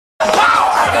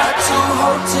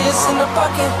tears in the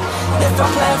bucket. If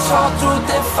our plans fall through,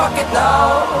 then fuck it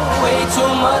now. Way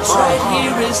too much right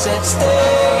here is at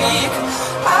stake.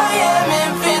 I am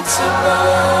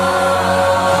invincible.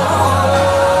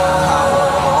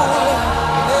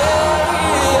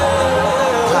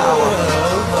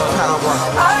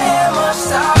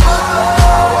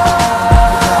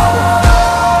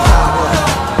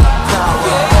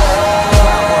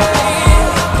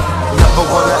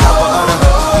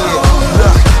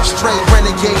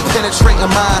 Penetrating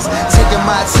minds, taking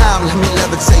my time, let me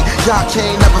levitate. Y'all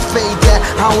can't never fade that,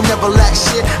 I don't never lack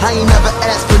shit. I ain't never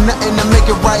asked for nothing to make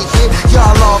it right here.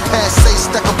 Y'all all passe,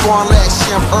 stuck up on last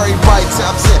year. I'm everybody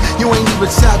top 10, you ain't even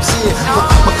top 10.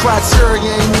 My criteria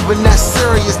ain't even that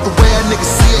serious. The way a nigga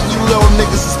see it, you little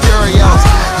niggas is stereos.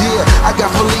 Yeah, I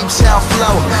got Philippe Chow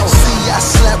flow. See, I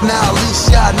slap now, at least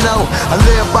y'all know. I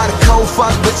live by the code,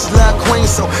 fuck bitches love queen.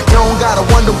 So you don't gotta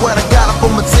wonder what I got up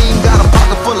on my team. Got a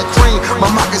pocket full of cream, my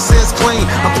moccasins clean.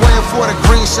 I'm playing for the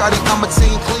green, shawty, I'm a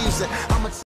team Cleveland.